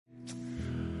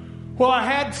Well,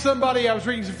 I was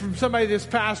reading from somebody this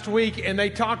past week, and they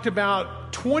talked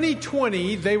about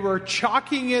 2020. They were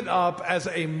chalking it up as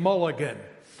a mulligan.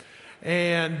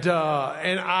 And there's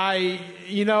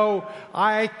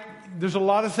a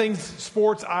lot of things,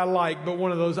 sports I like, but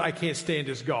one of those I can't stand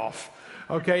is golf.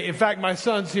 Okay. In fact, my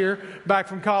son's here back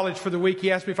from college for the week.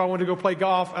 He asked me if I wanted to go play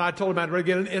golf, and I told him I'd rather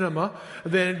get an enema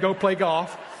than go play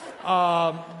golf.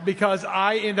 Because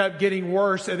I end up getting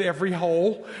worse at every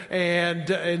hole, and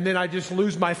then I just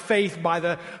lose my faith by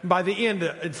the end,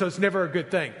 and so it's never a good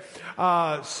thing.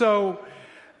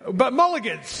 But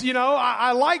mulligans,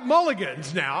 I like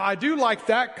mulligans now. I do like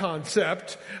that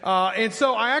concept. And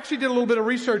so I actually did a little bit of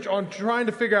research on trying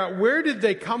to figure out where did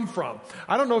they come from.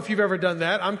 I don't know if you've ever done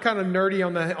that. I'm kind of nerdy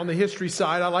on the history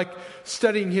side. I like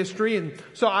studying history. And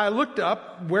so I looked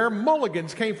up where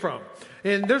mulligans came from.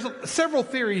 And there's several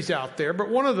theories out there, but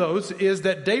one of those is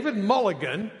that David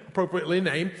Mulligan, appropriately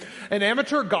named, an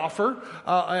amateur golfer,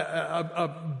 a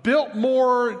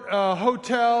Biltmore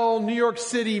Hotel New York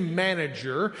City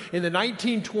manager in the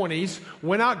 1920s,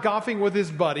 went out golfing with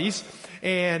his buddies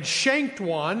and shanked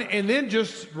one, and then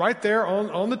just right there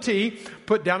on the tee,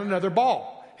 put down another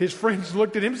ball. His friends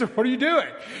looked at him and said, "What are you doing?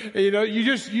 You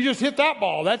just hit that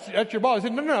ball. That's your ball." He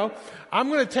said, No, I'm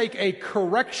going to take a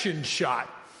correction shot.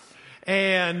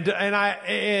 And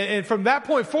from that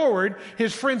point forward,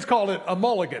 his friends called it a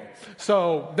mulligan.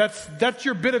 So that's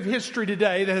your bit of history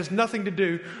today that has nothing to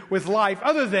do with life,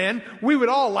 other than we would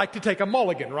all like to take a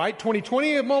mulligan, right?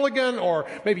 2020 a mulligan, or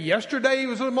maybe yesterday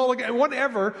was a mulligan,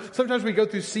 whatever. Sometimes we go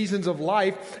through seasons of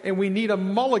life and we need a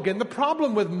mulligan. The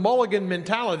problem with mulligan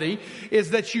mentality is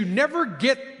that you never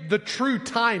get the true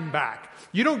time back.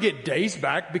 You don't get days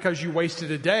back because you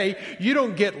wasted a day. You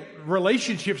don't get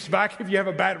relationships back if you have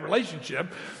a bad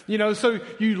relationship. So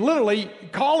you literally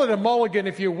call it a mulligan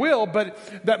if you will, but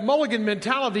that mulligan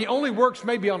mentality only works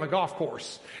maybe on a golf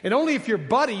course. And only if your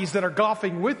buddies that are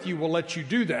golfing with you will let you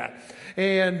do that.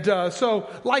 And so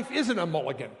life isn't a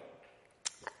mulligan.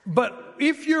 But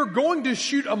if you're going to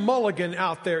shoot a mulligan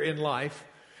out there in life,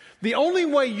 the only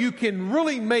way you can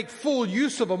really make full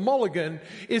use of a mulligan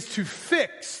is to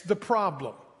fix the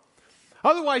problem.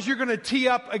 Otherwise, you're going to tee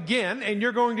up again, and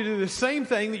you're going to do the same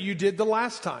thing that you did the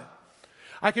last time.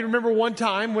 I can remember one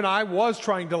time when I was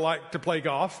trying to play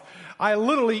golf, I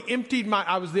literally emptied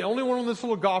I was the only one on this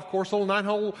little golf course, little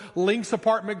 9-hole links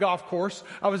apartment golf course.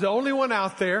 I was the only one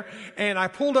out there, and I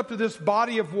pulled up to this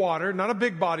body of water, not a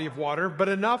big body of water, but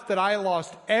enough that I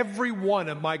lost every one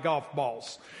of my golf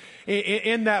balls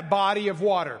in that body of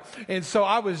water. And so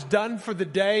I was done for the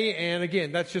day. And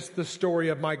again, that's just the story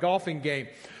of my golfing game.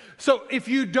 So if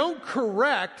you don't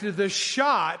correct the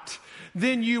shot,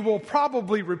 then you will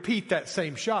probably repeat that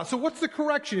same shot. So what's the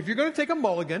correction? If you're going to take a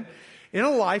mulligan in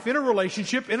a life, in a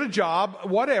relationship, in a job,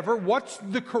 whatever, what's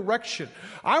the correction?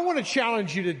 I want to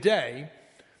challenge you today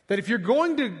that if you're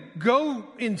going to go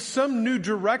in some new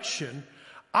direction,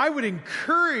 I would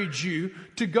encourage you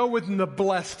to go within the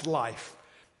blessed life.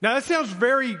 Now that sounds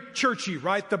very churchy,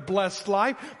 right? The blessed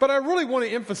life. But I really want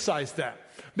to emphasize that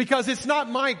because it's not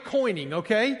my coining,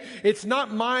 okay? It's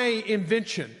not my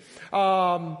invention.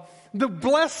 The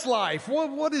blessed life.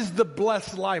 What is the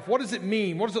blessed life? What does it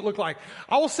mean? What does it look like?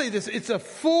 I will say this. It's a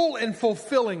full and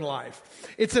fulfilling life.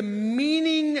 It's a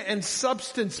meaning and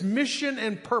substance, mission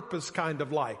and purpose kind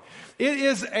of life. It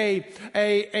is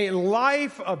a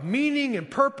life of meaning and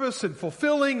purpose and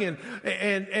fulfilling and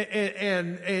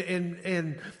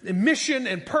mission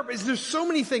and purpose. There's so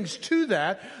many things to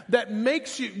that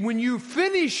makes you, when you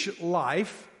finish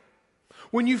life,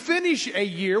 when you finish a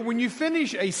year, when you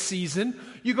finish a season,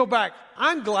 you go back,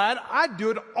 I'm glad I'd do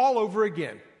it all over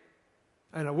again.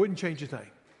 And I wouldn't change a thing.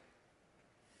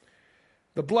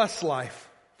 The blessed life.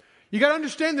 You got to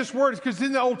understand this word because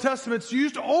in the Old Testament it's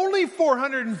used only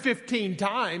 415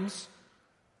 times.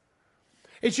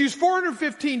 It's used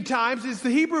 415 times. It's the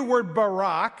Hebrew word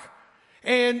barak.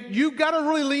 And you've got to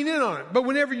really lean in on it. But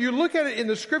whenever you look at it in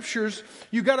the scriptures,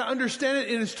 you've got to understand it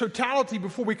in its totality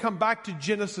before we come back to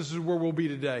Genesis, is where we'll be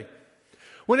today.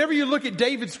 Whenever you look at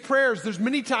David's prayers, there's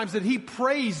many times that he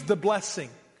prays the blessing.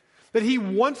 That he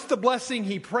wants the blessing,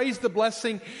 he prays the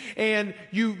blessing, and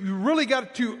you really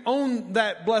got to own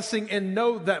that blessing and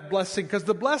know that blessing. Because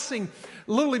the blessing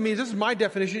literally means, this is my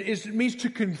definition, it means to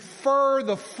confer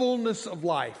the fullness of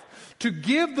life. To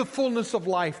give the fullness of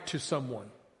life to someone.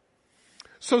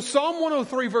 So Psalm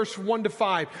 103 verse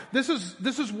 1-5, this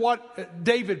is what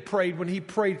David prayed when he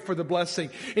prayed for the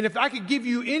blessing. And if I could give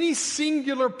you any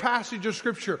singular passage of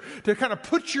scripture to kind of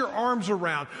put your arms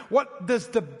around, what does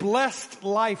the blessed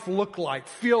life look like,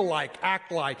 feel like,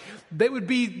 act like? That would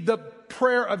be the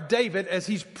prayer of David as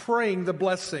he's praying the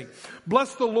blessing.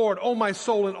 Bless the Lord, O my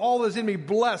soul, and all that is in me.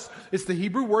 Bless. It's the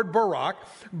Hebrew word barak.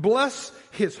 Bless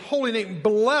his holy name.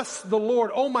 Bless the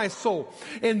Lord, O my soul.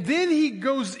 And then he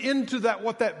goes into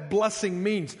what that blessing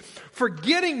means.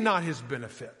 Forgetting not his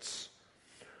benefits.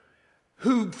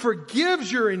 Who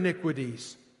forgives your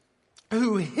iniquities.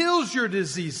 Who heals your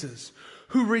diseases.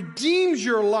 Who redeems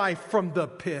your life from the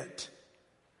pit.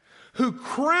 Who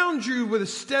crowns you with a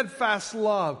steadfast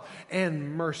love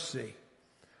and mercy,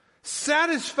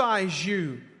 satisfies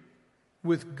you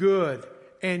with good,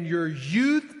 and your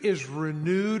youth is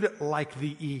renewed like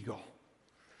the eagle.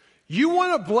 You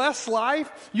want a blessed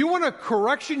life? You want a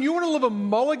correction? You want to live a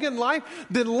mulligan life?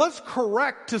 Then let's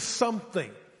correct to something.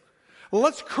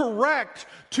 Let's correct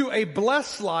to a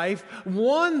blessed life,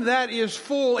 one that is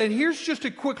full. And here's just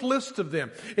a quick list of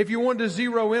them, if you want to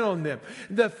zero in on them.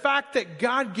 The fact that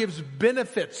God gives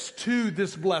benefits to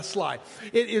this blessed life.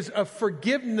 It is a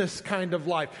forgiveness kind of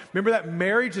life. Remember that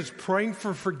marriage is praying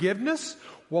for forgiveness?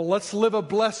 Well, let's live a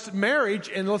blessed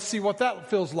marriage and let's see what that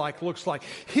looks like.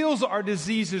 Heals our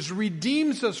diseases,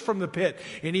 redeems us from the pit.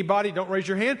 Anybody, don't raise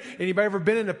your hand, anybody ever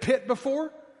been in a pit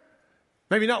before?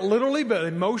 Maybe not literally, but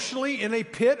emotionally in a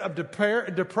pit of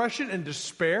depression and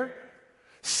despair.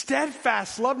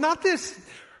 Steadfast love, not this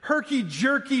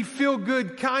herky-jerky,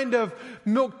 feel-good kind of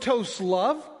milquetoast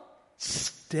love.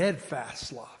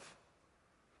 Steadfast love.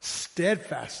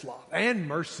 Steadfast love and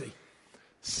mercy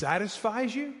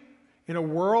satisfies you in a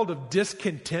world of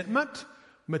discontentment.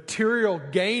 Material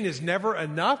gain is never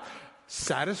enough.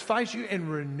 Satisfies you and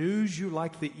renews you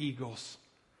like the eagles.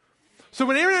 So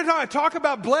when Aaron and I talk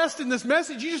about blessed in this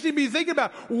message, you just need to be thinking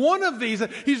about one of these.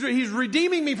 He's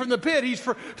redeeming me from the pit. He's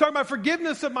talking about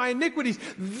forgiveness of my iniquities.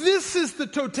 This is the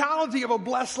totality of a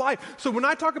blessed life. So when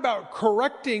I talk about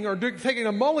correcting or taking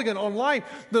a mulligan on life,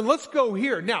 then let's go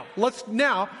here. Now, let's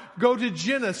go to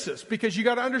Genesis, because you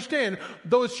got to understand,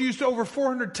 though it's used over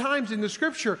 400 times in the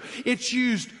scripture, it's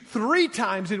used 3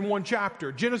 times in one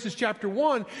chapter. Genesis chapter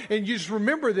 1, and you just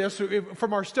remember this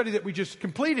from our study that we just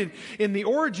completed in the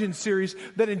origin series,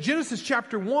 that in Genesis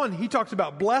chapter 1, he talks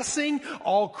about blessing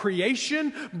all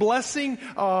creation, blessing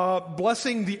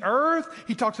the earth.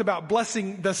 He talks about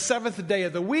blessing the 7th day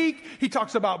of the week. He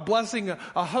talks about blessing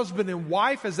a husband and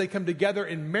wife as they come together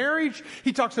in marriage.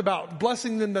 He talks about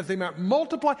blessing them that they might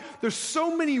multiply. There's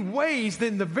so many ways that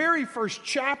in the very first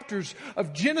chapters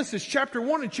of Genesis, chapter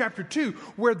 1 and chapter 2,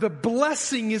 where the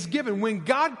blessing is given. When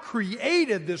God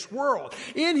created this world,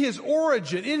 in his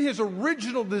origin, in his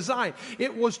original design,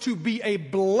 it was to be a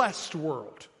blessed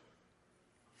world.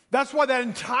 That's why that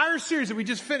entire series that we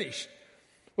just finished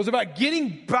was about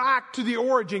getting back to the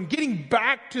origin, getting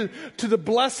back to the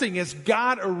blessing as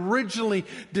God originally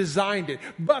designed it.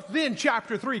 But then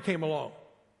chapter 3 came along.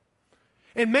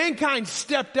 And mankind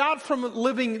stepped out from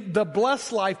living the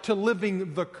blessed life to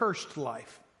living the cursed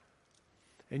life.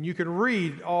 And you can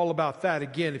read all about that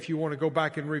again if you want to go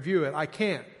back and review it. I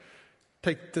can't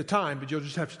take the time, but you'll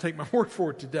just have to take my word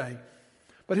for it today.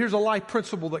 But here's a life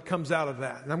principle that comes out of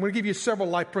that. And I'm going to give you several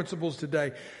life principles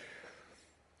today.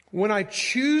 When I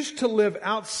choose to live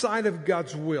outside of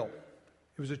God's will,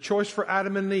 it was a choice for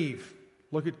Adam and Eve.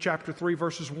 Look at chapter 3,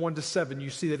 verses 1 to 7. You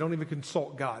see they don't even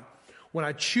consult God. When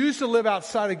I choose to live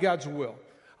outside of God's will,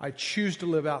 I choose to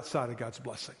live outside of God's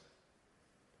blessing.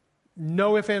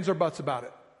 No ifs, ands, or buts about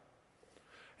it.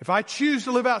 If I choose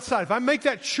to live outside, if I make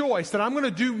that choice that I'm going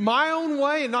to do my own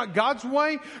way and not God's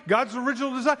way, God's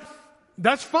original design,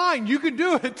 that's fine. You can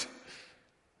do it.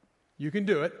 You can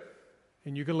do it,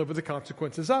 and you can live with the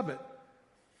consequences of it.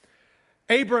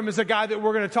 Abram is a guy that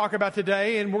we're going to talk about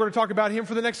today, and we're going to talk about him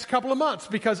for the next couple of months,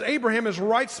 because Abraham is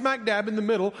right smack dab in the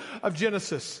middle of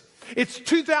Genesis. It's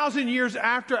 2,000 years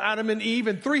after Adam and Eve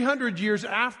and 300 years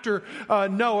after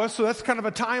Noah. So that's kind of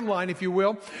a timeline, if you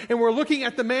will. And we're looking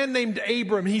at the man named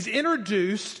Abram. He's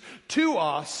introduced to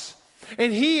us,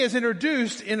 and he is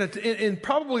introduced in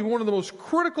probably one of the most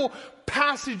critical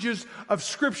passages of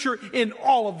Scripture in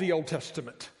all of the Old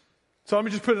Testament. So let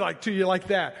me just put it to you like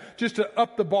that, just to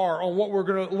up the bar on what we're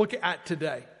going to look at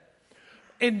today.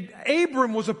 And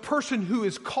Abram was a person who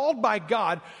is called by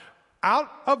God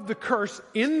out of the curse,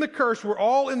 in the curse. We're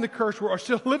all in the curse. We're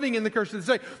still living in the curse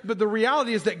today. But the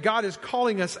reality is that God is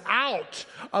calling us out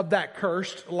of that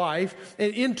cursed life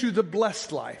and into the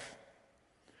blessed life.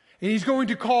 And he's going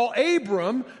to call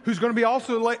Abram, who's going to be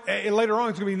also later on,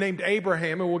 he's going to be named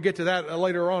Abraham, and we'll get to that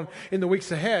later on in the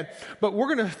weeks ahead. But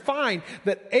we're going to find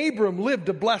that Abram lived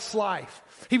a blessed life.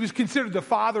 He was considered the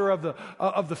father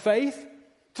of the faith.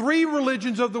 3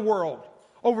 religions of the world.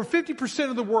 Over 50%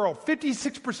 of the world,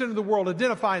 56% of the world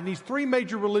identify in these three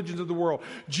major religions of the world,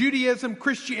 Judaism,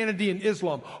 Christianity, and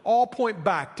Islam, all point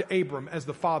back to Abram as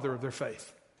the father of their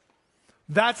faith.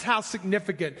 That's how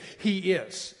significant he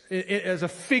is as a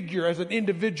figure, as an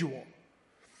individual.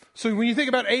 So when you think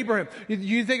about Abraham,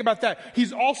 you think about that.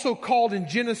 He's also called in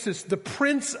Genesis the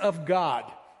Prince of God.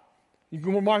 You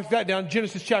can mark that down,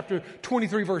 Genesis chapter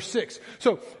 23, verse 6.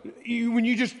 So when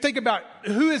you just think about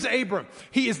who is Abram,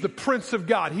 he is the Prince of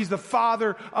God. He's the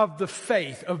father of the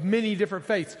faith, of many different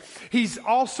faiths. He's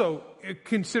also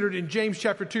considered in James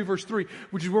chapter 2, verse 3,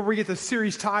 which is where we get the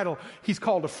series title, he's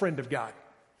called a friend of God.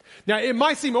 Now it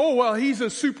might seem, oh, well, he's a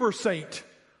super saint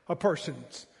of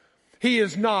persons. He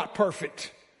is not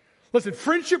perfect. Listen,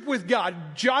 friendship with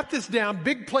God, jot this down,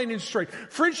 big, plain, and straight.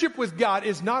 Friendship with God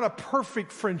is not a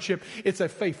perfect friendship. It's a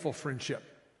faithful friendship.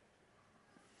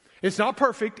 It's not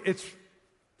perfect. It's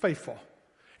faithful.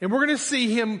 And we're going to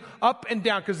see him up and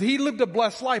down because he lived a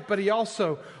blessed life, but he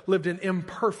also lived an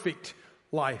imperfect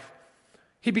life.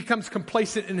 He becomes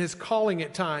complacent in his calling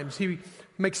at times. He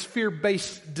makes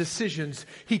fear-based decisions.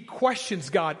 He questions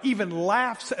God, even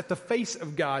laughs at the face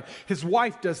of God. His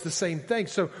wife does the same thing.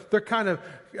 So they're kind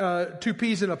of two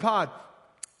peas in a pod.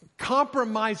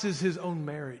 Compromises his own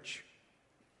marriage.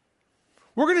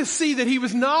 We're going to see that he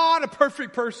was not a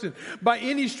perfect person by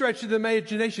any stretch of the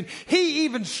imagination. He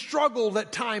even struggled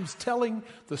at times telling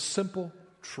the simple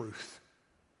truth.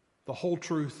 The whole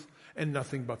truth and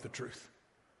nothing but the truth.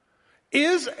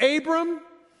 Is Abram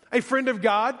a friend of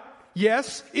God?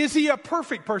 Yes. Is he a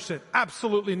perfect person?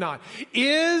 Absolutely not.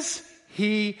 Is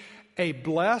he a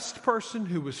blessed person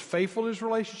who was faithful in his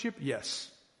relationship? Yes.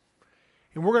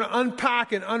 And we're going to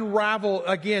unpack and unravel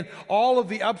again all of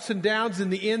the ups and downs and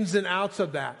the ins and outs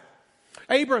of that.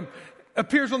 Abram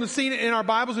appears on the scene in our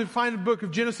Bibles. We find the book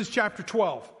of Genesis chapter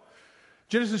 12.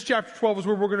 Genesis chapter 12 is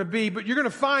where we're going to be, but you're going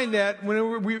to find that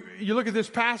when you look at this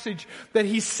passage that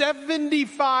he's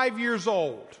 75 years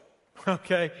old.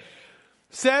 Okay?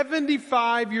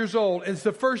 75 years old. And it's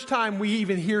the first time we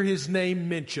even hear his name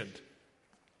mentioned.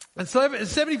 And so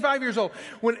 75 years old.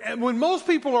 When most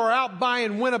people are out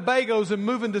buying Winnebagos and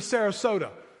moving to Sarasota,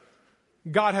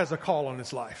 God has a call on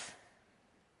his life.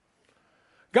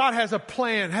 God has a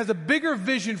plan, has a bigger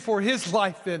vision for his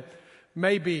life than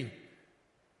maybe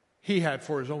he had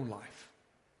for his own life.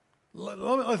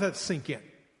 Let that sink in.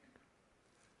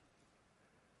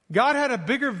 God had a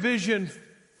bigger vision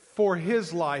for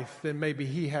his life than maybe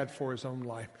he had for his own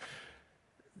life.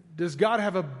 Does God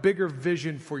have a bigger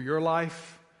vision for your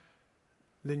life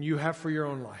than you have for your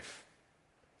own life?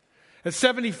 At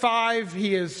 75,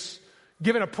 he is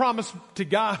given a promise to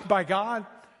God by God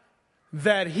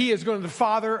that he is going to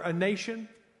father a nation,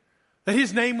 that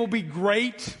his name will be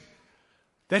great,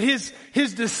 that his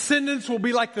descendants will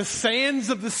be like the sands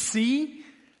of the sea.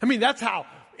 I mean, that's how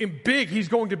big he's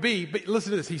going to be. But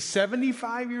listen to this. He's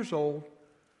 75 years old,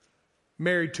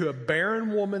 married to a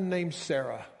barren woman named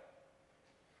Sarah.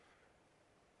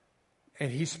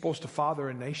 And he's supposed to father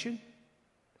a nation?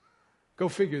 Go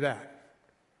figure that.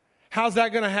 How's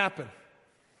that going to happen?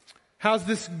 How's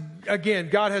this, again,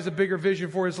 God has a bigger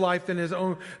vision for his life than his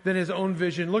own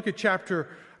vision. Look at chapter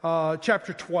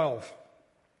 12.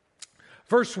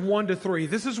 Verse 1 to 3.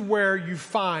 This is where you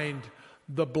find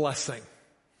the blessing.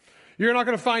 You're not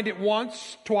going to find it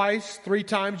once, twice, 3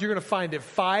 times. You're going to find it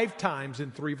 5 times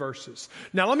in 3 verses.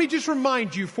 Now, let me just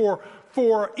remind you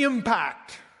for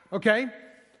impact, okay?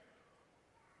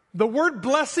 The word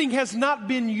blessing has not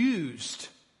been used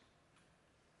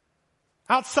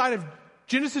outside of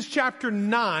Genesis chapter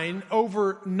 9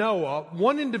 over Noah.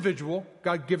 One individual,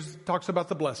 God talks about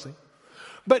the blessing.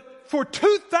 But for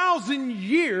 2,000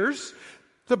 years,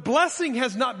 the blessing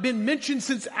has not been mentioned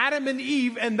since Adam and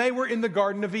Eve and they were in the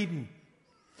Garden of Eden.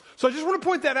 So I just want to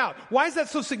point that out. Why is that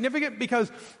so significant? Because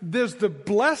there's the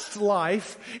blessed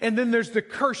life and then there's the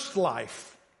cursed life.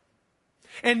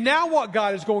 And now what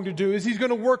God is going to do is he's going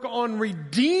to work on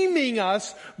redeeming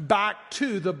us back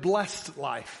to the blessed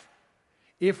life,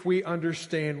 if we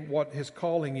understand what his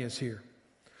calling is here.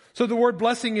 So the word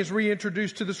blessing is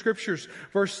reintroduced to the scriptures.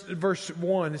 Verse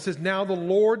 1, it says, "Now the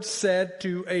Lord said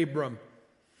to Abram,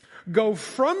 go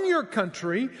from your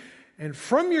country and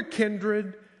from your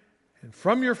kindred and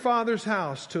from your father's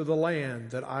house to the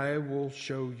land that I will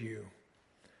show you.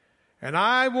 And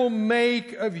I will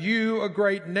make of you a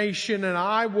great nation, and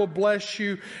I will bless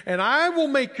you, and I will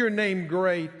make your name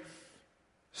great,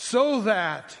 so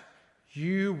that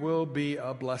you will be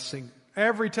a blessing."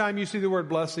 Every time you see the word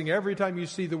blessing, every time you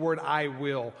see the word I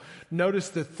will, notice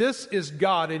that this is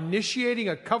God initiating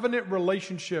a covenant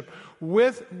relationship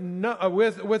with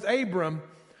Abram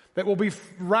that will be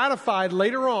ratified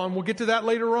later on. We'll get to that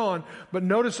later on. But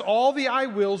notice all the I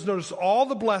wills, notice all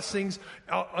the blessings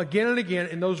again and again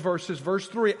in those verses. Verse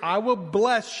 3, I will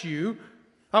bless you.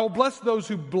 I will bless those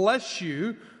who bless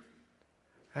you,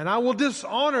 and I will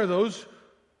dishonor those.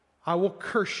 I will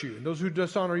curse you. Those who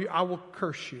dishonor you, I will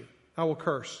curse you. I will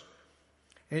curse.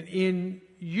 And in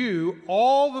you,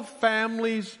 all the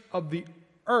families of the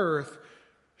earth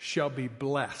shall be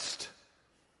blessed.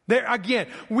 There again,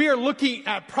 we are looking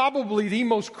at probably the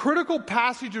most critical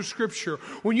passage of Scripture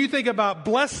when you think about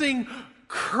blessing,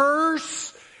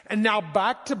 curse, and now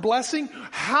back to blessing.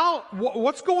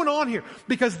 What's going on here?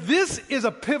 Because this is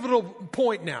a pivotal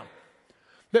point now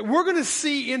that we're going to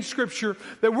see in Scripture,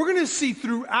 that we're going to see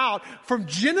throughout from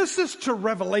Genesis to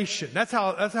Revelation. That's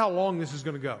how long this is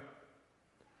going to go.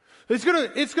 It's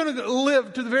going to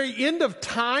live to the very end of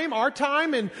time, our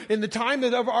time, and in the time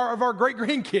of our great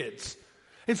grandkids.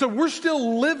 And so we're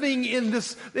still living in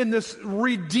this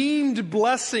redeemed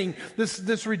blessing,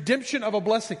 this redemption of a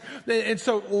blessing. And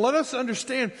so let us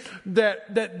understand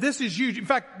that this is huge. In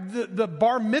fact, the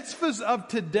bar mitzvahs of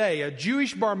today, a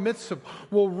Jewish bar mitzvah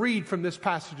will read from this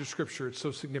passage of Scripture. It's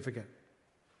so significant.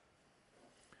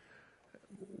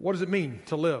 What does it mean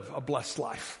to live a blessed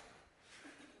life?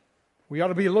 We ought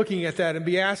to be looking at that and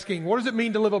be asking, what does it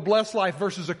mean to live a blessed life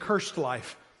versus a cursed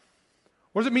life?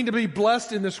 What does it mean to be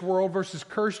blessed in this world versus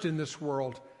cursed in this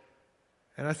world?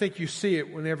 And I think you see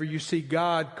it whenever you see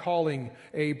God calling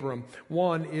Abram.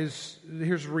 One is,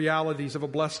 here's realities of a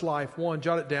blessed life. One,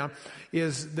 jot it down,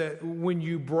 is that when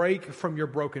you break from your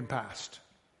broken past.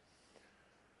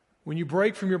 When you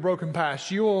break from your broken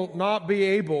past, you will not be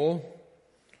able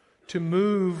to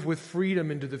move with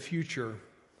freedom into the future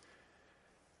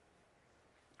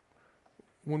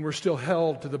when we're still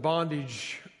held to the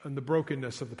bondage and the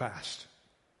brokenness of the past.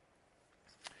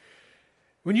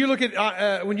 When you look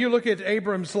at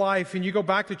Abram's life, and you go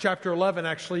back to chapter 11,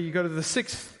 actually, you go to the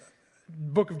 6th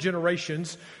book of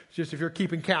generations, just if you're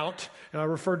keeping count, and I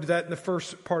referred to that in the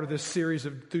first part of this series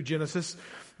through Genesis,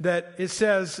 that it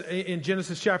says in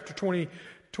Genesis chapter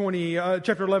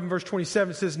 11, verse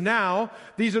 27, it says, now,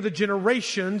 these are the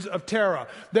generations of Terah.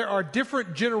 There are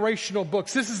different generational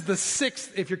books. This is the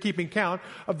 6th, if you're keeping count,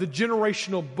 of the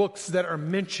generational books that are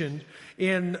mentioned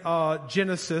in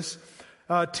Genesis.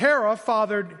 Terah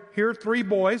fathered, here, 3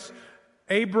 boys,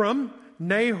 Abram,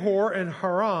 Nahor, and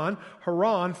Haran.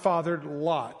 Haran fathered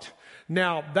Lot.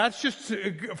 Now, that's just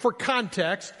for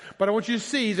context, but I want you to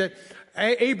see that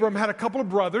Abram had a couple of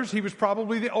brothers. He was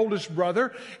probably the oldest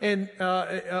brother and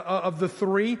of the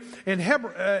 3. And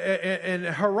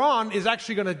Haran is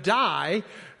actually going to die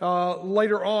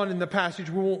later on in the passage.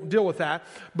 We won't deal with that,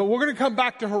 but we're going to come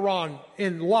back to Haran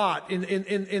and Lot in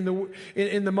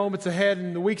the moments ahead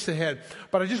and the weeks ahead.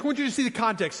 But I just want you to see the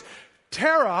context.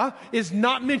 Terah is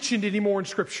not mentioned anymore in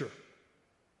Scripture.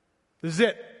 This is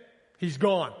it. He's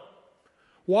gone.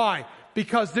 Why?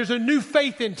 Because there's a new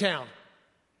faith in town.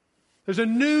 There's a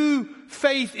new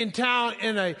faith in town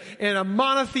in a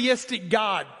monotheistic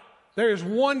God. There is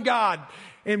one God,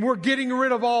 and we're getting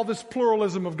rid of all this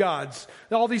pluralism of gods,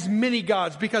 all these many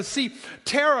gods. Because see,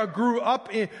 Terah grew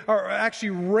up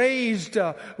raised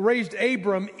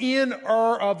Abram in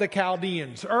Ur of the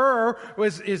Chaldeans. Ur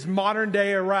is modern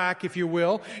day Iraq, if you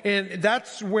will, and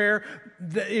that's where.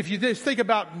 If you just think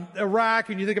about Iraq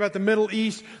and you think about the Middle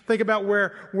East, think about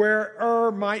where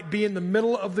Ur might be in the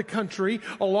middle of the country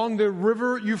along the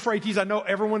river Euphrates. I know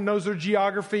everyone knows their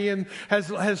geography and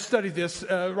has studied this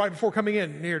right before coming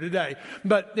in here today.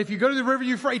 But if you go to the river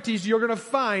Euphrates, you're going to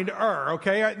find Ur,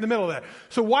 okay, right in the middle of that.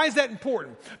 So why is that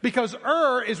important? Because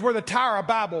Ur is where the Tower of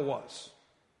Babel was.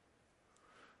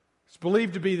 It's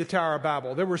believed to be the Tower of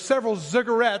Babel. There were several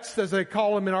ziggurats, as they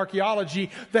call them in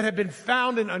archaeology, that have been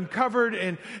found and uncovered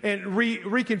and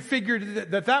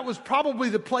reconfigured. That was probably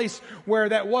the place where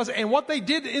that was. And what they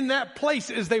did in that place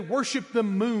is they worshiped the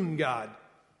moon god,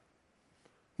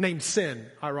 named Sin,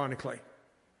 ironically.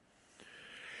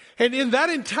 And in that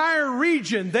entire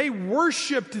region, they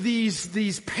worshiped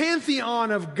these pantheon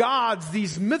of gods,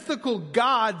 these mythical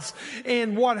gods.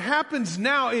 And what happens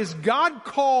now is God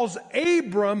calls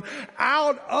Abram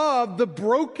out of the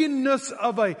brokenness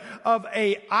of a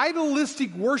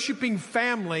idolistic worshiping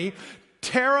family.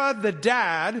 Terah, the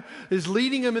dad, is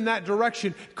leading him in that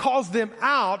direction, calls them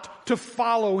out to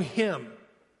follow him.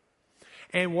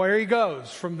 And where he goes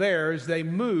from there is they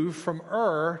move from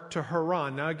Ur to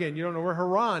Haran. Now again, you don't know where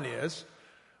Haran is,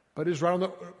 but it's right on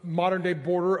the modern day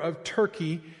border of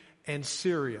Turkey and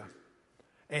Syria.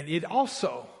 And it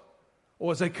also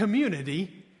was a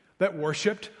community that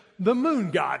worshiped the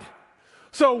moon god.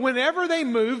 So whenever they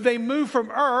move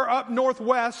from Ur up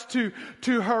northwest to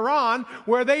Haran,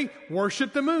 where they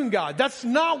worship the moon god. That's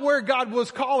not where God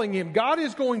was calling him. God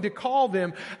is going to call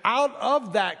them out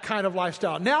of that kind of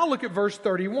lifestyle. Now look at verse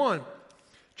 31.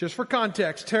 Just for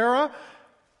context, Terah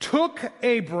took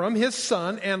Abram, his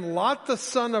son, and Lot, the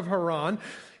son of Haran,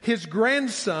 his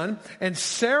grandson, and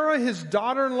Sarah, his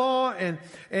daughter-in-law,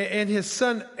 and his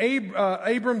son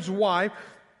Abram's wife,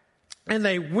 and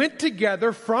they went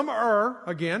together from Ur,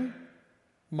 again,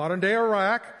 modern day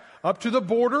Iraq, up to the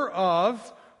border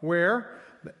of where?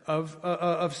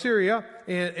 Of Syria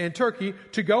and Turkey,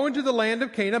 to go into the land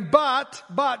of Canaan. But,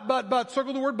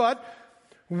 circle the word but,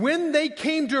 when they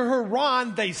came to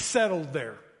Haran, they settled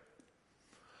there.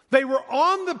 They were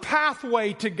on the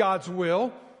pathway to God's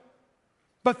will,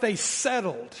 but they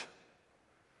settled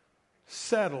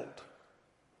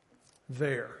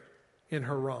there in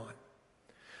Haran.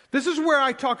 This is where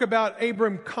I talk about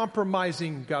Abram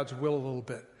compromising God's will a little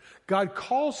bit. God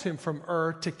calls him from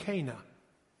Ur to Canaan,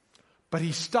 but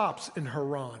he stops in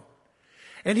Haran.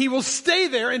 And he will stay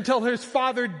there until his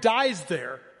father dies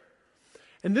there.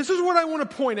 And this is what I want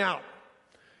to point out,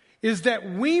 is that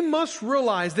we must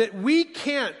realize that we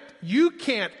can't, you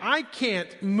can't, I can't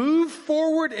move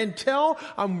forward until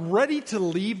I'm ready to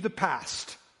leave the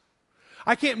past.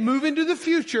 I can't move into the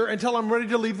future until I'm ready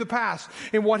to leave the past.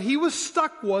 And what he was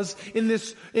stuck was in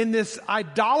this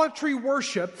idolatry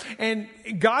worship, and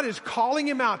God is calling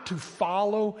him out to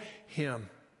follow him.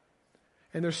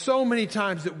 And there's so many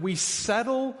times that we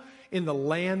settle in the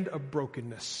land of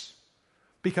brokenness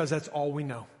because that's all we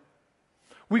know.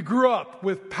 We grew up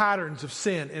with patterns of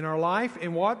sin in our life,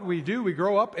 and what we do, we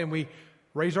grow up and we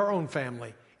raise our own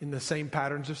family in the same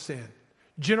patterns of sin.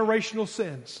 Generational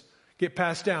sins get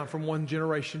passed down from one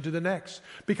generation to the next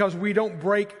because we don't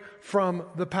break from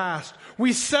the past.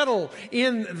 We settle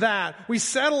in that. We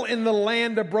settle in the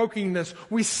land of brokenness.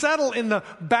 We settle in the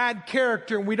bad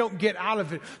character and we don't get out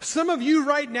of it. Some of you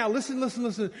right now,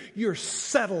 listen, you're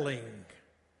settling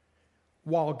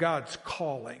while God's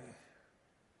calling.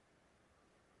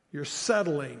 You're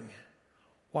settling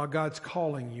while God's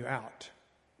calling you out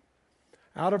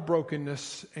of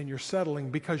brokenness, and you're settling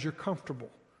because you're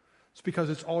comfortable. It's because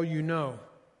it's all you know.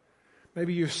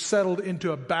 Maybe you've settled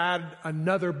into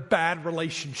another bad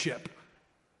relationship,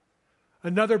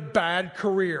 another bad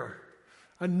career,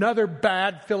 another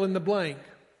bad fill in the blank.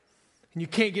 And you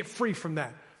can't get free from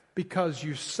that because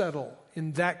you settle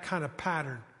in that kind of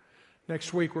pattern.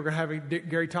 Next week, we're going to have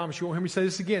Gary Thomas. You won't hear me say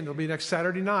this again. It'll be next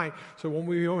Saturday night. So when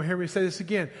we won't hear me say this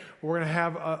again, we're going to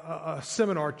have a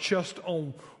seminar just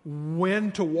on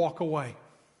when to walk away.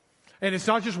 And it's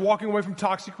not just walking away from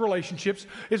toxic relationships.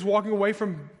 It's walking away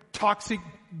from toxic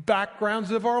backgrounds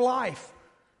of our life.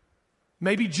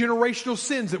 Maybe generational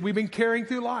sins that we've been carrying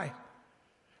through life.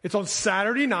 It's on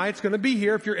Saturday night. It's going to be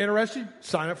here. If you're interested,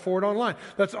 sign up for it online.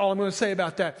 That's all I'm going to say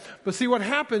about that. But see, what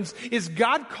happens is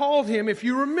God called him, if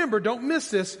you remember, don't miss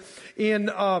this,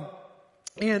 God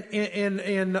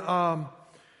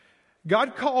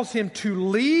calls him to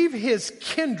leave his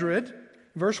kindred.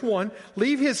 Verse 1,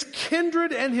 leave his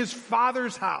kindred and his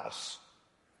father's house.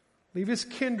 Leave his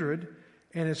kindred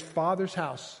and his father's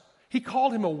house. He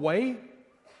called him away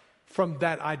from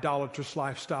that idolatrous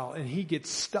lifestyle, and he gets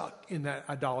stuck in that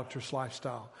idolatrous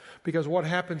lifestyle. Because what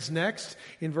happens next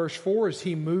in verse 4 is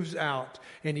he moves out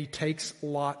and he takes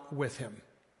Lot with him.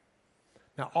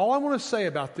 Now, all I want to say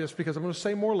about this, because I'm going to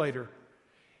say more later,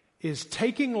 is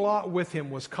taking Lot with him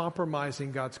was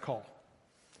compromising God's call.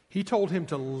 He told him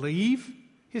to leave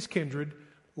his kindred,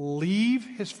 leave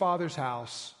his father's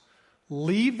house,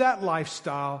 leave that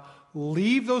lifestyle,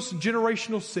 leave those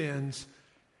generational sins,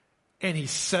 and he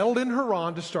settled in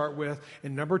Haran to start with.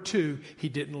 And number 2, he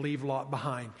didn't leave Lot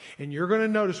behind. And you're going to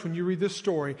notice when you read this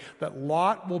story that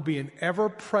Lot will be an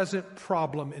ever-present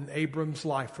problem in Abram's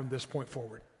life from this point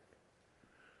forward.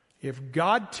 If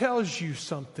God tells you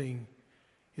something,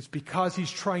 it's because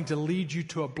he's trying to lead you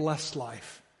to a blessed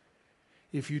life.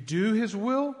 If you do his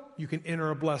will, you can enter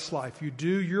a blessed life. If you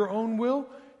do your own will,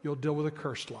 you'll deal with a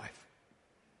cursed life.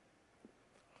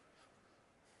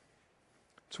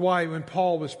 That's why when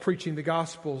Paul was preaching the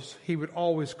Gospels, he would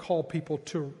always call people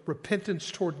to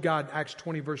repentance toward God, Acts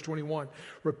 20, verse 21.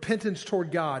 Repentance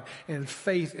toward God and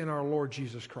faith in our Lord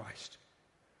Jesus Christ.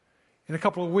 In a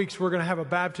couple of weeks, we're going to have a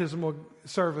baptismal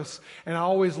service, and I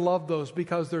always love those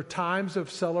because they're times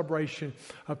of celebration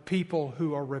of people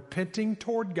who are repenting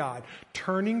toward God,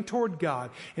 turning toward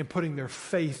God, and putting their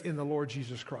faith in the Lord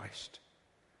Jesus Christ.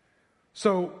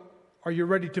 So, are you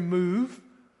ready to move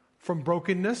from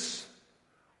brokenness?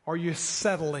 Are you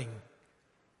settling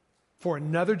for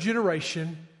another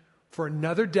generation, for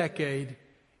another decade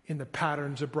in the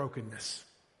patterns of brokenness.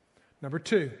 Number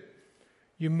 2,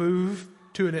 you move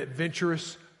to an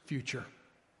adventurous future.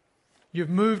 You've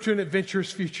moved to an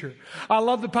adventurous future. I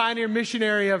love the pioneer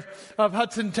missionary of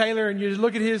Hudson Taylor, and you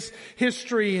look at his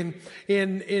history in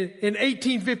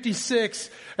 1856.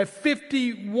 At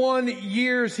 51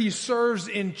 years, he serves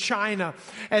in China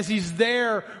as he's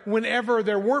there whenever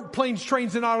there weren't planes,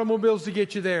 trains, and automobiles to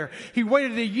get you there. He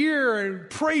waited a year and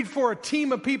prayed for a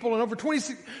team of people, and over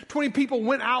 20 people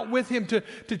went out with him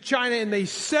to China, and they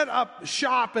set up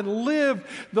shop and lived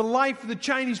the life of the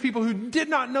Chinese people who did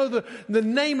not know the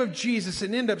name of Jesus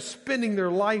and end up spending their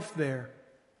life there.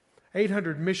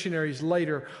 800 missionaries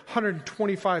later,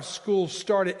 125 schools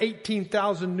started,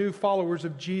 18,000 new followers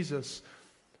of Jesus.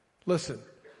 Listen,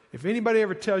 if anybody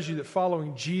ever tells you that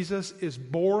following Jesus is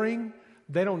boring,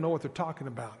 they don't know what they're talking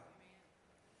about.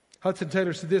 Hudson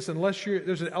Taylor said this, unless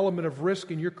there's an element of risk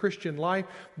in your Christian life,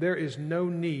 there is no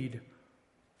need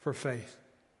for faith.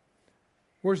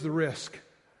 Where's the risk?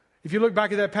 If you look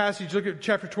back at that passage, look at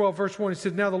chapter 12, verse 1. It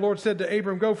says, now the Lord said to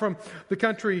Abram, go from the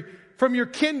country, from your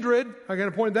kindred. I kind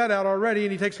of pointed that out already.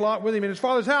 And he takes Lot with him in his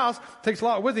father's house, takes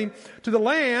Lot with him to the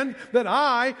land that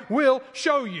I will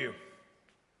show you.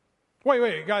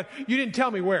 Wait, God, you didn't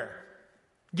tell me where.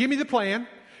 Give me the plan.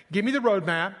 Give me the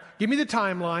roadmap. Give me the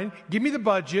timeline. Give me the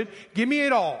budget. Give me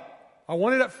it all. I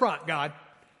want it up front, God.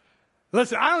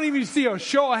 Listen, I don't even see a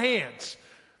show of hands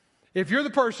if you're the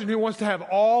person who wants to have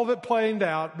all that planned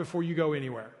out before you go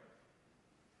anywhere.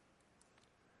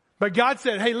 But God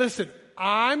said, hey, listen,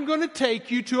 I'm going to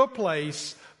take you to a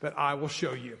place that I will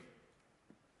show you.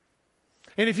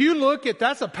 And if you look at,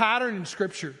 that's a pattern in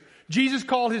Scripture. Jesus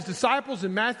called his disciples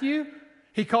in Matthew,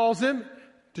 he calls them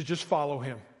to just follow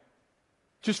him.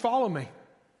 Just follow me.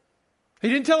 He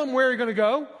didn't tell them where you're going to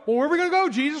go. Well, where are we going to go,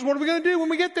 Jesus? What are we going to do when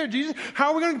we get there, Jesus? How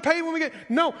are we going to pay when we get...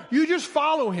 No, you just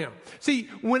follow him. See,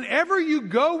 whenever you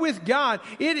go with God,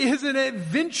 it is an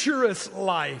adventurous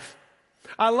life.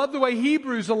 I love the way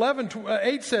Hebrews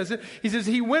 11:8 says it. He says,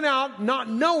 he went out not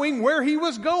knowing where he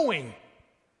was going.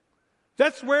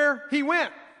 That's where he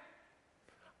went.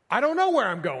 I don't know where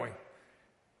I'm going.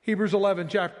 Hebrews 11,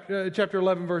 chapter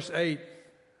 11, verse 8.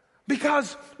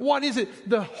 Because what is it?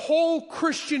 The whole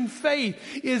Christian faith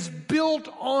is built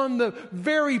on the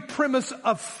very premise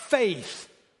of faith.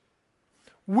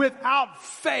 Without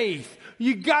faith,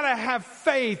 you gotta have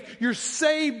faith. You're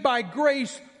saved by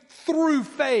grace through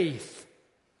faith.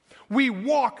 We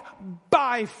walk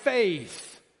by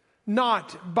faith,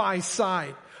 not by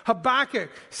sight.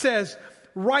 Habakkuk says,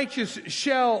 righteous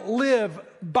shall live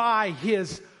by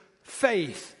his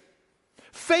faith.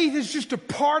 Faith is just a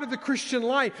part of the Christian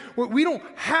life. We don't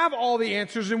have all the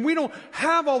answers, and we don't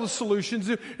have all the solutions,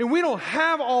 and we don't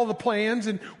have all the plans,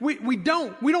 and we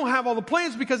don't have all the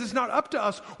plans because it's not up to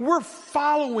us. We're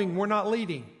following, we're not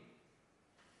leading.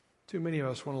 Too many of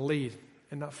us want to lead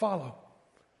and not follow.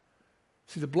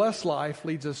 See, the blessed life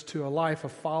leads us to a life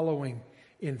of following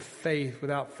in faith.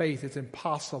 Without faith, it's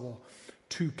impossible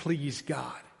to please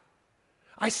God.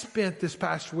 I spent this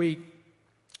past week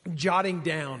jotting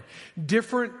down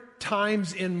different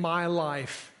times in my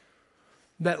life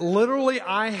that literally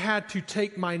I had to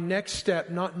take my next step,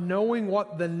 not knowing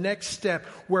what the next step,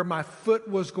 where my foot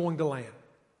was going to land.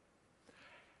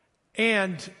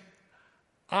 And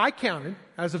I counted,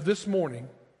 as of this morning,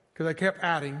 because I kept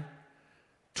adding,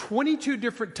 22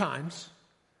 different times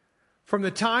from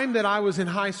the time that I was in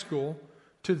high school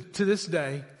to this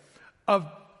day of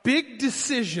big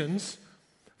decisions,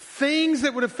 things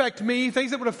that would affect me,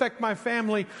 things that would affect my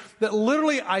family, that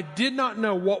literally I did not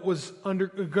know what was going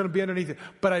to be underneath it.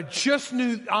 But I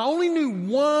only knew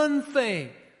one thing.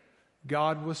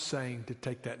 God was saying to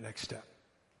take that next step.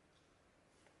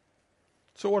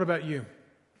 So what about you?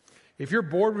 If you're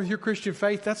bored with your Christian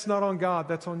faith, that's not on God,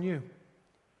 that's on you.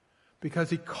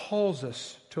 Because he calls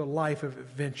us to a life of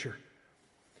adventure.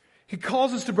 He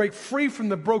calls us to break free from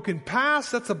the broken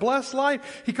past. That's a blessed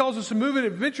life. He calls us to move in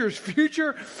an adventurous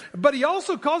future. But he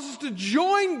also calls us to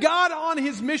join God on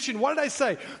his mission. What did I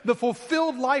say? The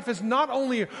fulfilled life is not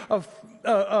only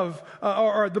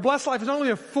or the blessed life is not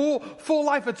only a full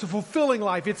life, it's a fulfilling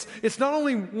life. It's not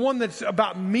only one that's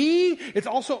about me, it's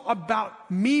also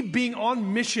about me being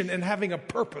on mission and having a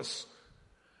purpose.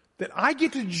 That I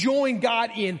get to join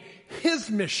God in his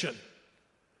mission.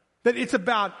 That it's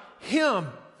about him.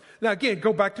 Now again,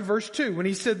 go back to verse 2 when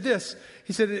he said this.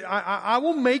 He said, I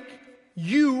will make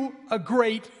you a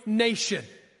great nation.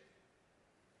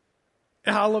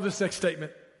 And I love this next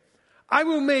statement. I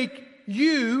will make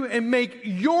you and make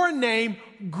your name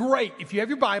great. If you have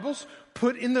your Bibles,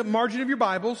 put in the margin of your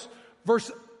Bibles,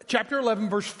 chapter 11,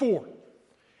 verse 4.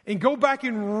 And go back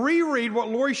and reread what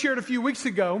Lori shared a few weeks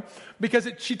ago, because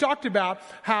she talked about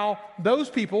how those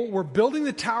people were building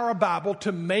the Tower of Babel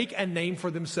to make a name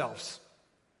for themselves.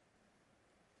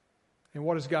 And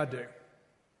what does God do?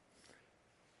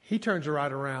 He turns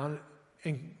right around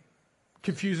and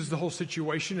confuses the whole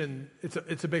situation, and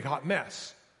it's a big hot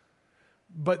mess.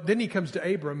 But then he comes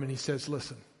to Abram and he says,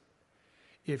 listen,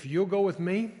 if you'll go with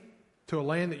me to a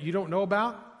land that you don't know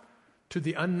about, to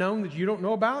the unknown that you don't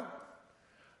know about,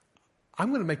 I'm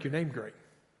going to make your name great.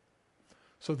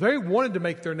 So they wanted to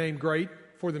make their name great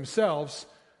for themselves.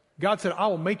 God said, I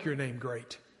will make your name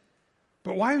great.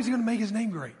 But why was he going to make his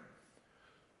name great?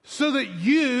 So that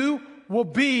you will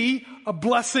be a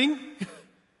blessing.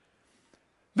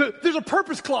 There's a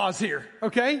purpose clause here,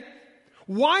 okay?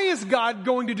 Why is God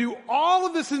going to do all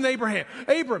of this in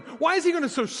Abram? Why is he going to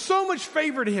show so much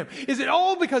favor to him? Is it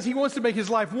all because he wants to make his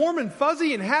life warm and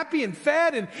fuzzy and happy and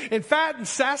fed and fat and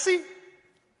sassy?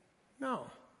 No.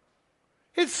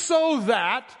 It's so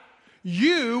that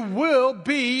you will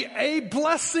be a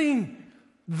blessing.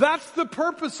 That's the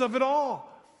purpose of it all.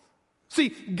 See,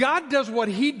 God does what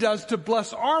he does to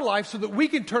bless our life so that we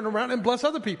can turn around and bless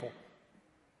other people.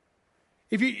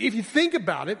 If you think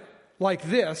about it like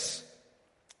this,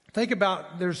 think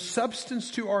about there's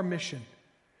substance to our mission.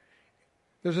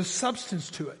 There's a substance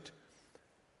to it.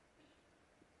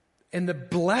 And the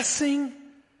blessing,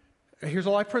 here's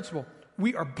a life principle.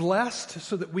 We are blessed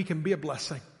so that we can be a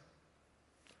blessing.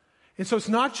 And so it's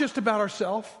not just about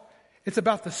ourselves. It's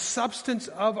about the substance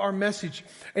of our message.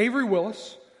 Avery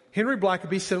Willis, Henry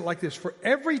Blackaby said it like this: for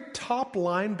every top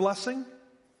line blessing,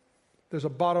 there's a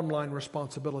bottom line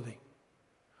responsibility.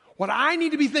 What I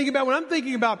need to be thinking about when I'm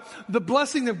thinking about the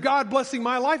blessing of God blessing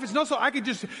my life, it's not so I could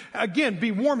just, again,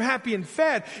 be warm, happy, and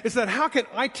fed. It's that how can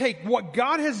I take what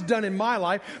God has done in my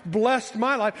life, blessed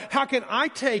my life, how can I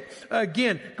take,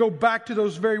 again, go back to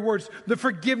those very words, the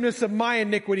forgiveness of my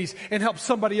iniquities and help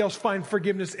somebody else find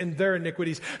forgiveness in their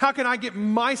iniquities? How can I get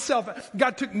myself,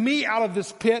 God took me out of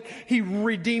this pit, he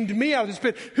redeemed me out of this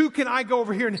pit. Who can I go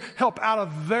over here and help out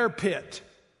of their pit?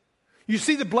 You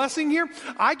see the blessing here?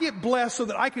 I get blessed so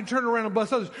that I can turn around and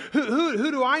bless others.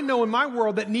 Who do I know in my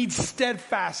world that needs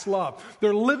steadfast love?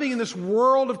 They're living in this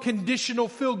world of conditional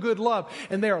feel-good love,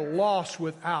 and they are lost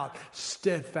without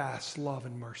steadfast love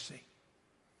and mercy.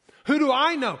 Who do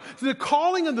I know? The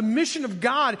calling of the mission of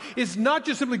God is not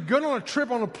just simply going on a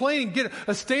trip on a plane and get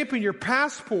a stamp in your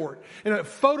passport and a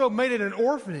photo made at an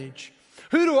orphanage.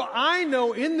 Who do I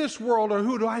know in this world, or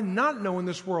who do I not know in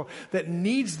this world, that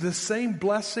needs the same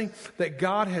blessing that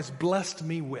God has blessed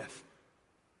me with?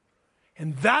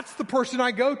 And that's the person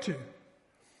I go to.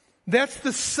 That's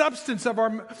the substance of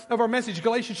our message.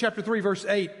 Galatians chapter 3, verse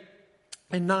 8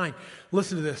 and 9.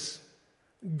 Listen to this.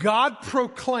 God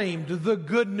proclaimed the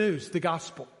good news, the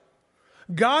gospel.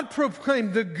 God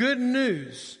proclaimed the good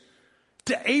news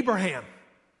to Abraham.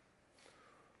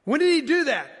 When did he do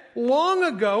that? Long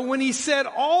ago, when he said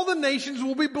all the nations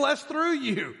will be blessed through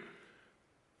you.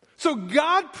 So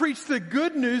God preached the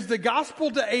good news, the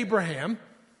gospel to Abraham,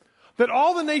 that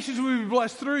all the nations will be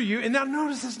blessed through you. And now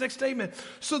notice this next statement.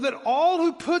 So that all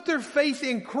who put their faith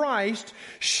in Christ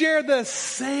share the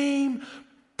same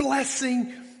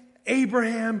blessing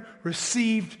Abraham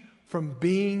received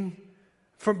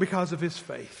because of his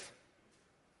faith.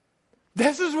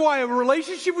 This is why a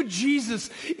relationship with Jesus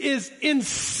is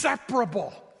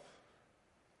inseparable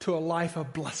to a life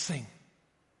of blessing.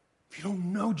 If you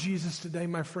don't know Jesus today,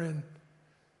 my friend,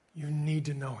 you need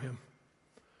to know him.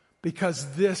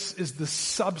 Because this is the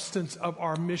substance of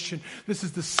our mission. This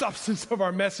is the substance of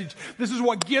our message. This is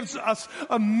what gives us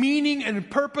a meaning and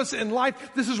purpose in life.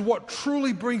 This is what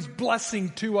truly brings blessing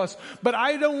to us. But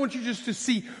I don't want you just to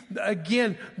see,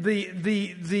 again,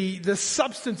 the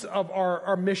substance of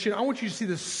our mission. I want you to see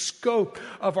the scope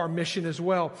of our mission as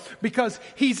well. Because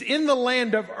he's in the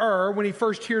land of Ur when he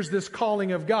first hears this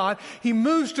calling of God. He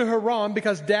moves to Haran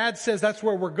because Dad says that's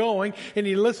where we're going. And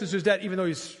he listens to his dad, even though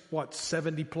he's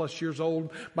 70 plus years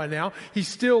old by now. He's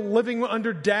still living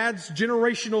under Dad's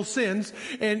generational sins.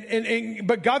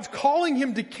 But God's calling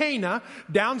him to Cana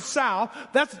down south.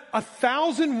 That's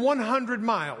 1,100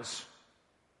 miles.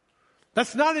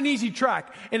 That's not an easy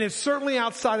track. And it's certainly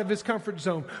outside of his comfort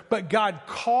zone. But God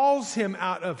calls him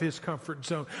out of his comfort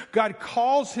zone. God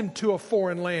calls him to a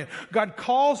foreign land. God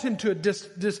calls him to a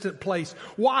distant place.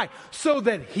 Why? So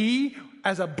that he,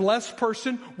 as a blessed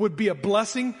person, would be a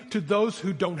blessing to those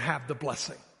who don't have the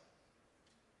blessing.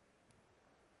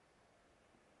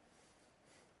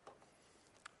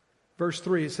 Verse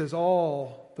 3, it says,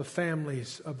 all the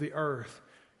families of the earth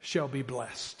shall be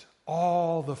blessed.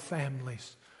 All the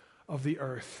families of the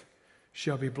earth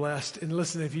shall be blessed. And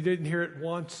listen, if you didn't hear it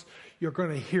once, you're going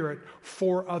to hear it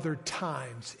 4 other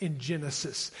times in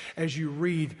Genesis as you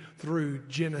read through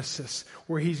Genesis,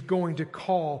 where he's going to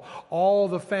call all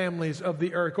the families of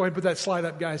the earth. Go ahead and put that slide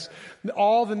up, guys.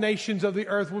 All the nations of the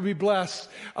earth will be blessed.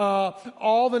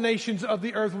 All the nations of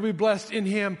the earth will be blessed in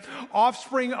him.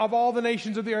 Offspring of all the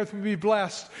nations of the earth will be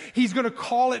blessed. He's going to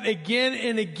call it again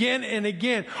and again and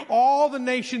again. All the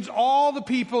nations, all the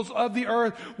peoples of the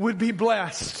earth would be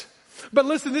blessed. But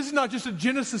listen, this is not just a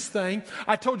Genesis thing.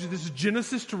 I told you this is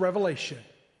Genesis to Revelation.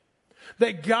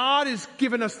 That God has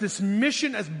given us this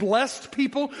mission as blessed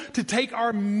people to take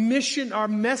our mission, our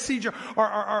message,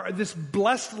 our this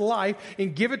blessed life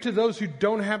and give it to those who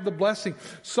don't have the blessing.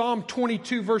 Psalm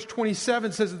 22 verse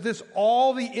 27 says that this,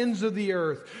 all the ends of the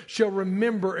earth shall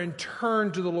remember and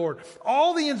turn to the Lord.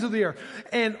 All the ends of the earth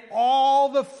and all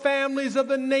the families of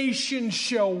the nations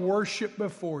shall worship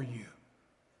before you.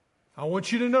 I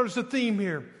want you to notice a theme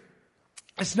here.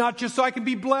 It's not just so I can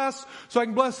be blessed, so I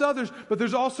can bless others, but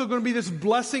there's also going to be this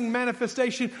blessing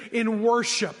manifestation in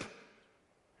worship.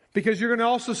 Because you're going to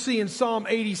also see in Psalm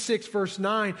 86 verse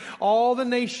 9, all the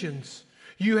nations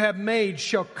you have made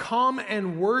shall come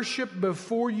and worship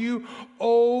before you,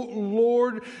 O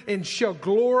Lord, and shall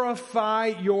glorify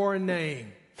your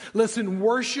name. Listen,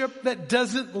 worship that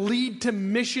doesn't lead to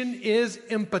mission is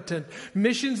impotent.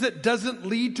 Missions that doesn't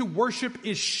lead to worship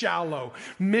is shallow.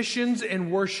 Missions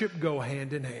and worship go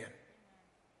hand in hand.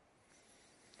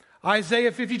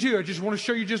 Isaiah 52, I just want to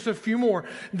show you just a few more.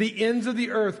 The ends of the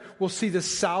earth will see the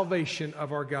salvation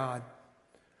of our God.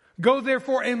 Go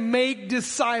therefore and make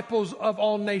disciples of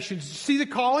all nations. See the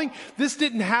calling? This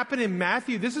didn't happen in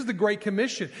Matthew. This is the Great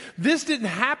Commission. This didn't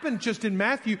happen just in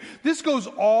Matthew. This goes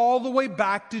all the way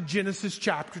back to Genesis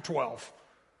chapter 12.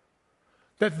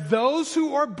 That those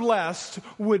who are blessed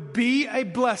would be a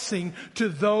blessing to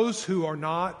those who are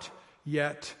not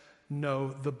yet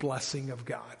know the blessing of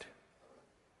God.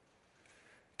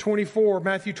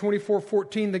 Matthew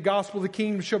 24:14, the gospel of the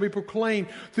kingdom shall be proclaimed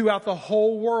throughout the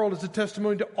whole world as a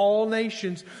testimony to all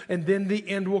nations, and then the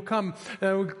end will come.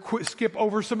 We'll skip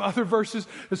over some other verses.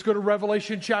 Let's go to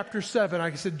Revelation chapter 7.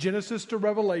 Like I said, Genesis to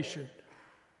Revelation.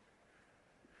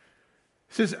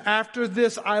 It says, after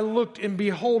this I looked, and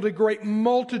behold, a great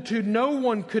multitude no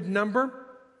one could number,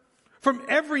 from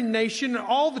every nation, and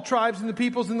all the tribes and the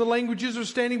peoples and the languages are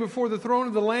standing before the throne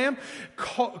of the Lamb,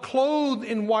 clothed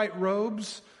in white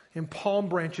robes and palm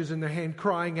branches in their hand,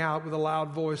 crying out with a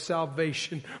loud voice,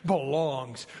 salvation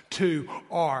belongs to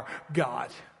our God.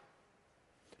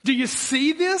 Do you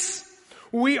see this?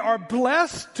 We are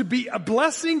blessed to be a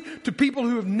blessing to people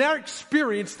who have never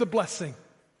experienced the blessing.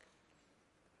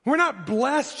 We're not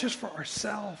blessed just for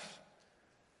ourselves.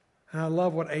 And I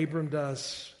love what Abram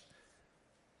does.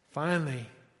 Finally,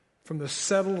 from the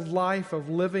settled life of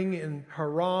living in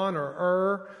Haran or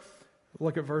Ur,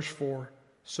 look at verse 4.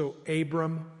 So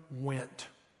Abram went.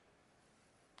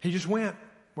 He just went.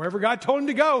 Wherever God told him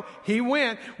to go, he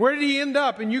went. Where did he end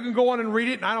up? And you can go on and read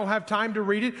it, and I don't have time to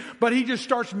read it, but he just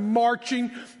starts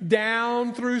marching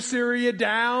down through Syria,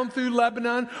 down through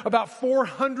Lebanon, about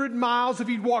 400 miles. If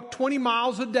he'd walk 20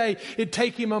 miles a day, it'd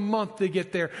take him a month to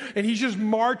get there. And he's just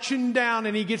marching down,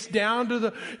 and he gets down to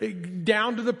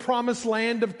the promised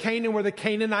land of Canaan where the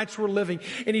Canaanites were living.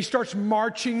 And he starts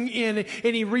marching in,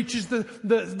 and he reaches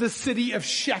the city of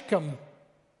Shechem.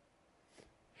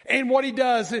 And what he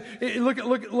does,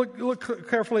 look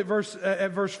carefully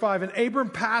at verse 5. And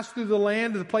Abram passed through the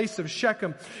land to the place of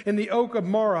Shechem in the oak of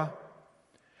Moreh.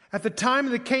 At the time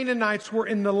the Canaanites were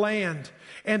in the land,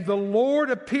 and the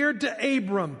Lord appeared to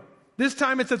Abram. This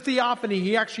time it's a theophany.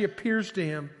 He actually appears to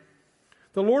him.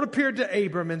 The Lord appeared to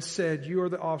Abram and said, you are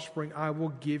the offspring. I will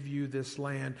give you this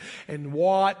land. And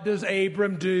what does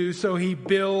Abram do? So he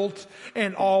built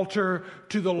an altar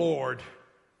to the Lord.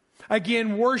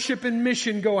 Again, worship and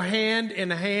mission go hand in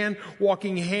hand,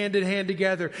 walking hand in hand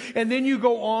together. And then you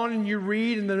go on and you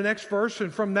read in the next verse,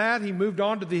 and from that he moved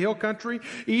on to the hill country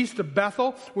east of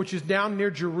Bethel, which is down near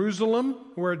Jerusalem,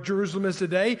 where Jerusalem is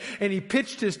today. And he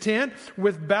pitched his tent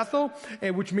with Bethel,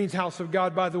 which means house of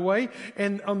God, by the way,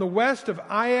 and on the west of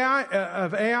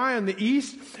Ai on the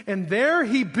east. And there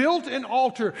he built an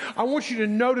altar. I want you to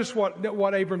notice what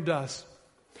Abram does.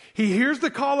 He hears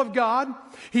the call of God.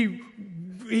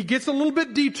 He gets a little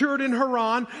bit detoured in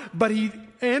Haran, but he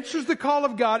answers the call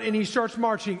of God and he starts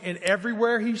marching. And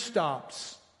everywhere he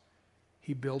stops,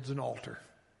 he builds an altar.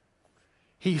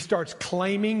 He starts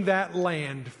claiming that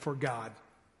land for God.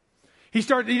 He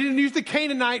didn't use the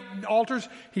Canaanite altars.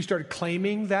 He started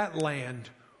claiming that land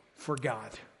for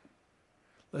God.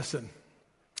 Listen,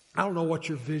 I don't know what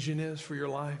your vision is for your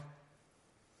life.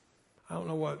 I don't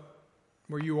know what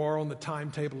where you are on the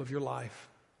timetable of your life.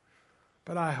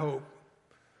 But I hope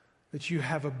that you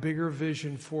have a bigger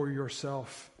vision for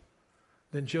yourself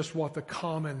than just what the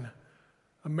common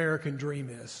American dream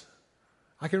is.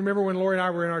 I can remember when Lori and I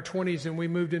were in our 20s and we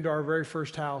moved into our very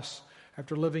first house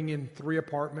after living in 3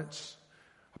 apartments.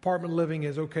 Apartment living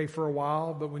is okay for a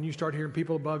while, but when you start hearing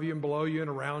people above you and below you and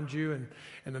around you, and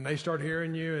then they start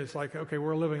hearing you, it's like, okay,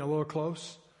 we're living a little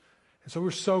close. And so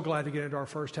we're so glad to get into our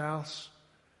first house.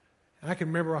 And I can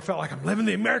remember I felt like I'm living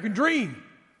the American dream.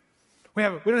 We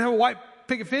didn't have a white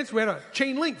picket fence. We had a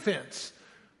chain link fence.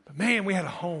 But man, we had a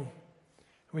home.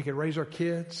 We could raise our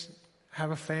kids,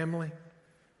 have a family.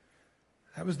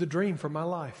 That was the dream for my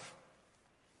life.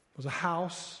 It was a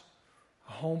house,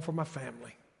 a home for my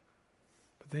family.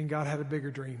 But then God had a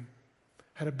bigger dream,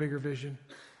 had a bigger vision.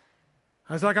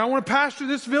 I was like, I want to pastor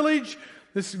this village,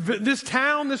 this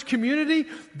town, this community.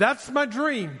 That's my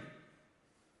dream.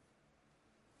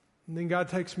 And then God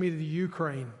takes me to the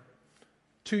Ukraine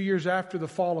 2 years after the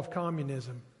fall of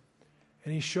communism.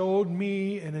 And He showed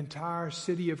me an entire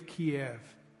city of Kiev.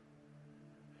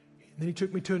 And then He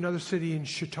took me to another city in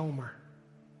Zhytomyr.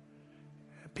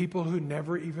 People who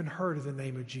never even heard of the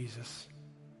name of Jesus.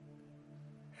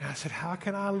 And I said, how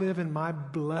can I live in my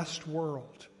blessed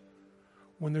world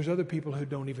when there's other people who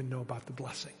don't even know about the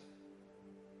blessing?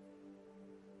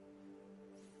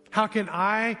 How can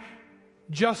I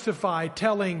justify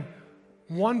telling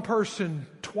one person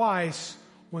twice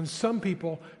when some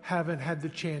people haven't had the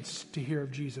chance to hear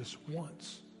of Jesus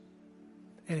once?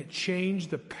 And it changed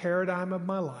the paradigm of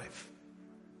my life.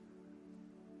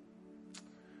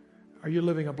 Are you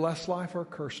living a blessed life or a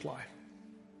cursed life?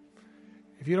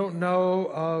 If you don't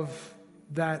know of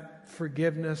that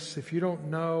forgiveness, if you don't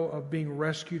know of being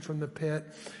rescued from the pit,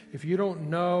 if you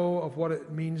don't know of what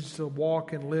it means to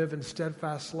walk and live in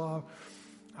steadfast love,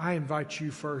 I invite you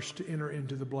first to enter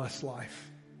into the blessed life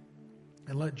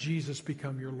and let Jesus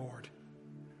become your Lord.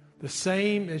 The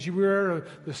same, as you were,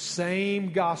 the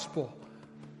same gospel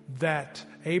that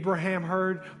Abraham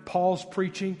heard, Paul's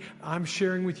preaching, I'm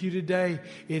sharing with you today,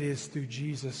 it is through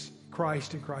Jesus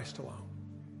Christ and Christ alone.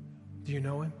 Do you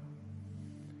know Him?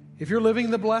 If you're living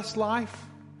the blessed life,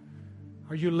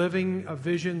 are you living a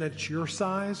vision that's your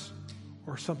size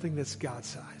or something that's God's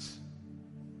size?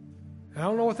 And I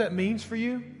don't know what that means for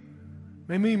you. It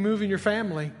may mean moving your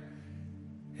family.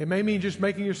 It may mean just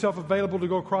making yourself available to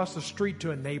go across the street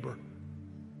to a neighbor.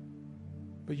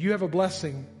 But you have a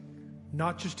blessing,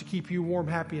 not just to keep you warm,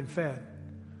 happy, and fed,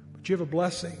 but you have a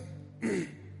blessing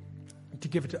to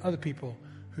give it to other people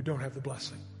who don't have the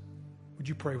blessing. Would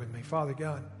you pray with me? Father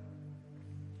God,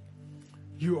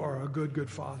 You are a good, good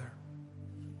Father.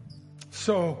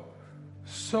 So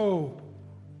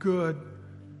good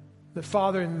that,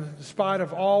 Father, in spite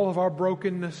of all of our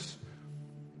brokenness,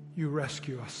 You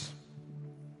rescue us.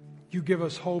 You give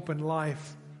us hope and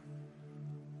life.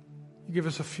 You give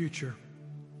us a future.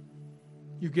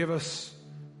 You give us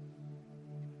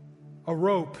a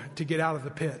rope to get out of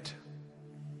the pit.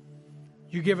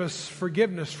 You give us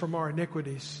forgiveness from our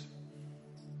iniquities.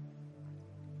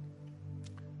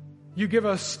 You give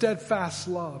us steadfast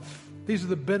love. These are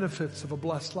the benefits of a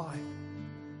blessed life.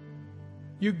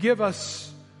 You give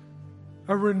us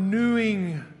a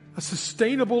renewing, a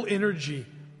sustainable energy.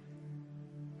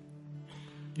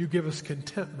 You give us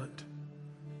contentment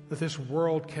that this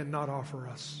world cannot offer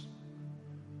us.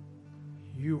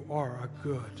 You are a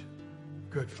good,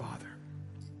 good Father.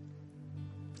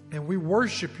 And we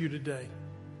worship You today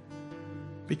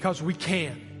because we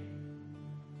can.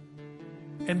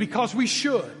 And because we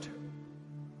should.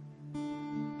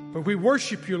 But we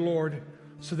worship You, Lord,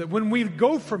 so that when we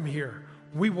go from here,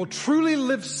 we will truly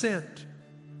live sent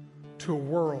to a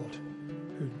world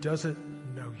who doesn't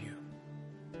know You.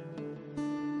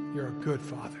 You're a good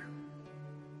Father.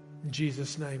 In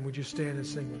Jesus' name, would you stand and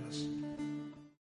sing with us?